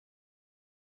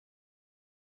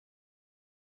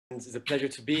It's a pleasure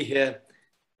to be here.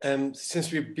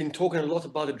 Since we've been talking a lot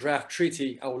about the draft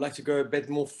treaty, I would like to go a bit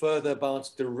more further about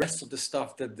the rest of the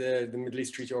stuff that the Middle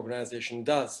East Treaty Organization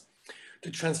does. To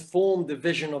transform the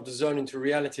vision of the zone into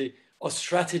reality, our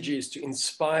strategy is to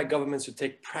inspire governments to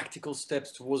take practical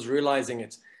steps towards realizing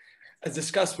it. As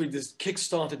discussed, we just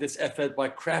kickstarted this effort by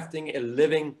crafting a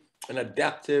living and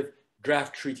adaptive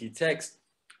draft treaty text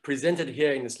presented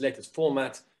here in its latest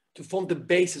format to form the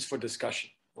basis for discussion.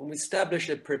 And we established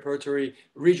a preparatory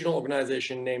regional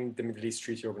organization named the Middle East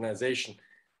Treaty Organization,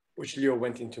 which Leo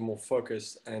went into more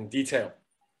focus and detail.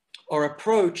 Our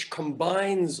approach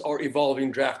combines our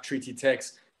evolving draft treaty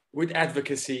text with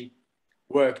advocacy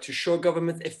work to show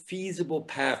government a feasible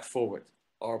path forward.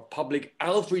 Our public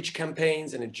outreach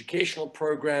campaigns and educational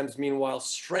programs, meanwhile,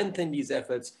 strengthen these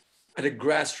efforts at a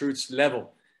grassroots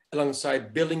level,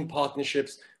 alongside building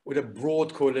partnerships with a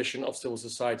broad coalition of civil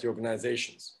society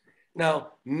organizations.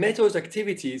 Now, METO's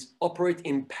activities operate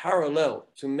in parallel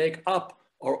to make up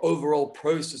our overall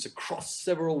process across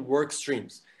several work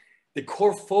streams. The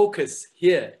core focus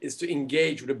here is to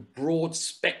engage with a broad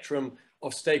spectrum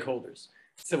of stakeholders,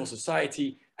 civil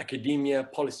society, academia,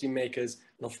 policymakers,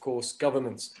 and of course,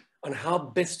 governments, on how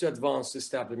best to advance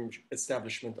the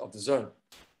establishment of the zone.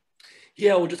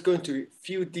 Here, I will just go into a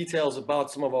few details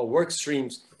about some of our work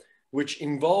streams, which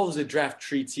involves the draft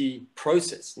treaty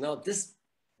process. Now, this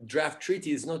draft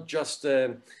treaty is not just,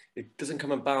 it doesn't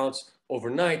come about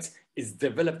overnight, it's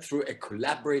developed through a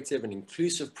collaborative and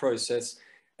inclusive process.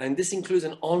 And this includes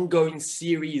an ongoing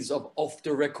series of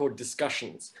off-the-record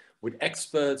discussions with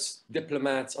experts,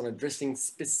 diplomats on addressing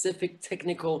specific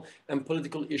technical and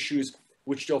political issues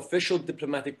which the official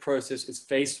diplomatic process is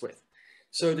faced with.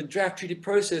 So the draft treaty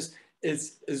process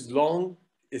is long,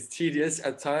 is tedious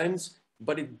at times,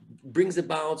 but it brings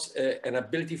about an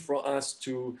ability for us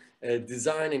to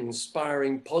design and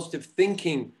inspiring positive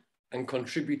thinking and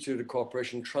contribute to the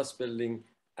cooperation trust building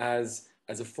as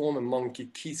a form among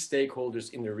key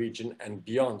stakeholders in the region and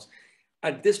beyond.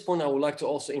 At this point, I would like to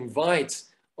also invite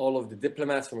all of the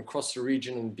diplomats from across the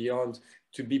region and beyond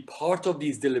to be part of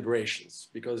these deliberations,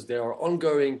 because they are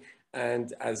ongoing,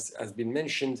 and as has been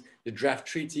mentioned, the draft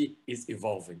treaty is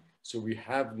evolving. So we've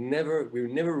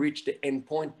never reached the end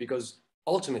point, because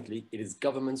ultimately it is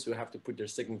governments who have to put their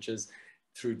signatures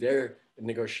through their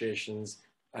negotiations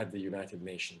at the United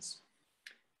Nations.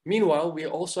 Meanwhile, we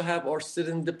also have our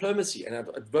citizen diplomacy and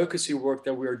advocacy work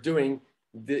that we are doing,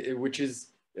 which is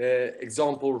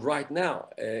example right now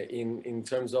in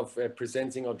terms of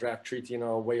presenting our draft treaty and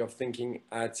our way of thinking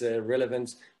at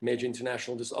relevant major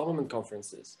international disarmament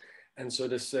conferences. And so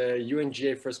this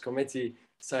UNGA First Committee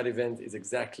side event is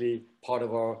exactly part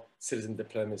of our citizen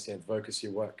diplomacy and advocacy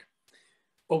work.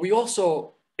 But we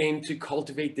also aim to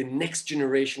cultivate the next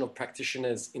generation of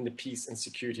practitioners in the peace and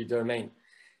security domain.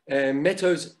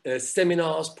 METO's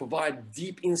seminars provide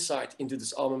deep insight into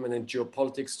disarmament and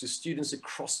geopolitics to students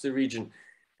across the region.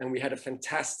 And we had a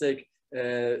fantastic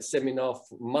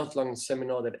month-long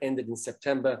seminar that ended in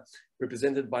September,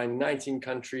 represented by 19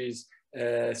 countries,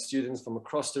 students from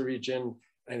across the region.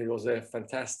 And it was a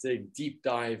fantastic deep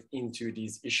dive into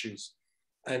these issues.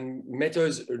 And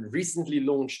METO's recently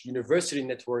launched university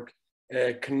network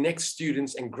connects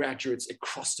students and graduates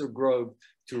across the globe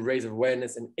to raise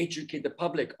awareness and educate the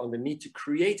public on the need to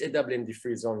create a WMD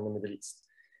free zone in the Middle East.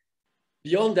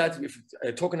 Beyond that, if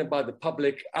talking about the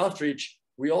public outreach,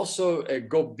 we also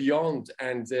go beyond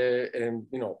and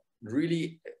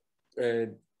really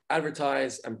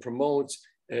advertise and promote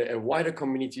a wider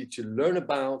community to learn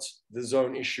about the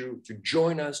zone issue, to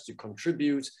join us, to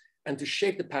contribute, and to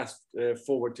shape the path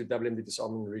forward to WMD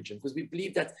disarmament in the region. Because we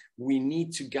believe that we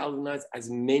need to galvanize as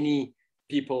many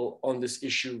people on this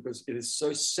issue, because it is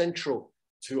so central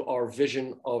to our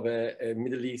vision of a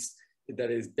Middle East that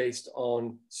is based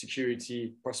on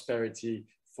security, prosperity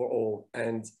for all.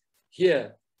 And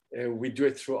here we do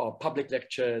it through our public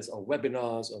lectures, our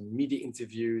webinars, our media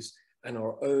interviews, and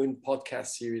our own podcast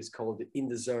series called In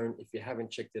the Zone. If you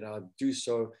haven't checked it out, do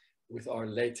so, with our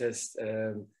latest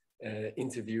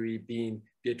interviewee being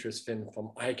Beatrice Finn from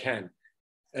ICANN.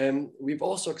 We've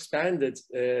also expanded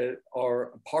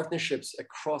our partnerships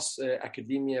across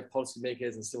academia,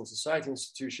 policymakers, and civil society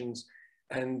institutions.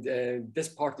 And these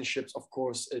partnerships, of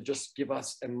course, just give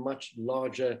us a much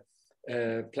larger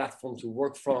platform to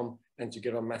work from and to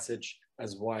get our message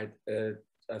as wide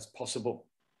as possible.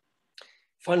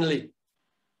 Finally,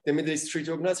 the Middle East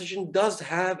Treaty Organization does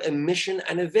have a mission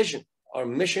and a vision. Our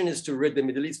mission is to rid the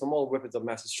Middle East from all weapons of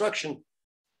mass destruction,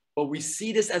 but we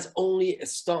see this as only a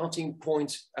starting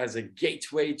point, as a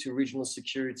gateway to regional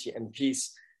security and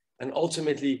peace. And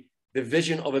ultimately, the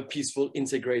vision of a peaceful,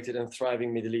 integrated and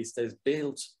thriving Middle East that is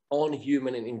built on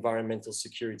human and environmental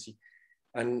security.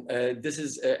 And this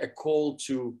is a call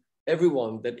to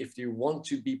everyone that if you want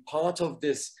to be part of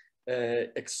this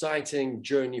exciting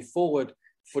journey forward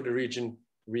for the region,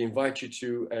 we invite you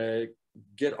to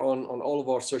get on all of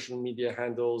our social media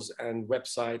handles and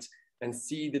websites and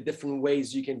see the different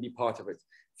ways you can be part of it.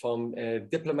 From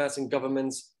diplomats and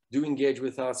governments, do engage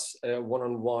with us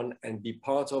one-on-one and be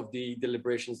part of the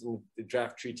deliberations in the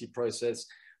draft treaty process,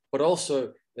 but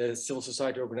also civil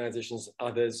society organizations,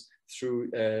 others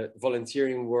through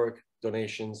volunteering work,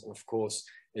 donations, and of course,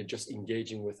 just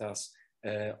engaging with us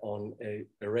on an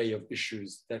array of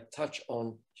issues that touch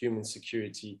on human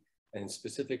security and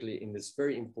specifically in this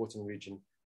very important region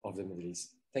of the Middle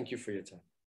East. Thank you for your time.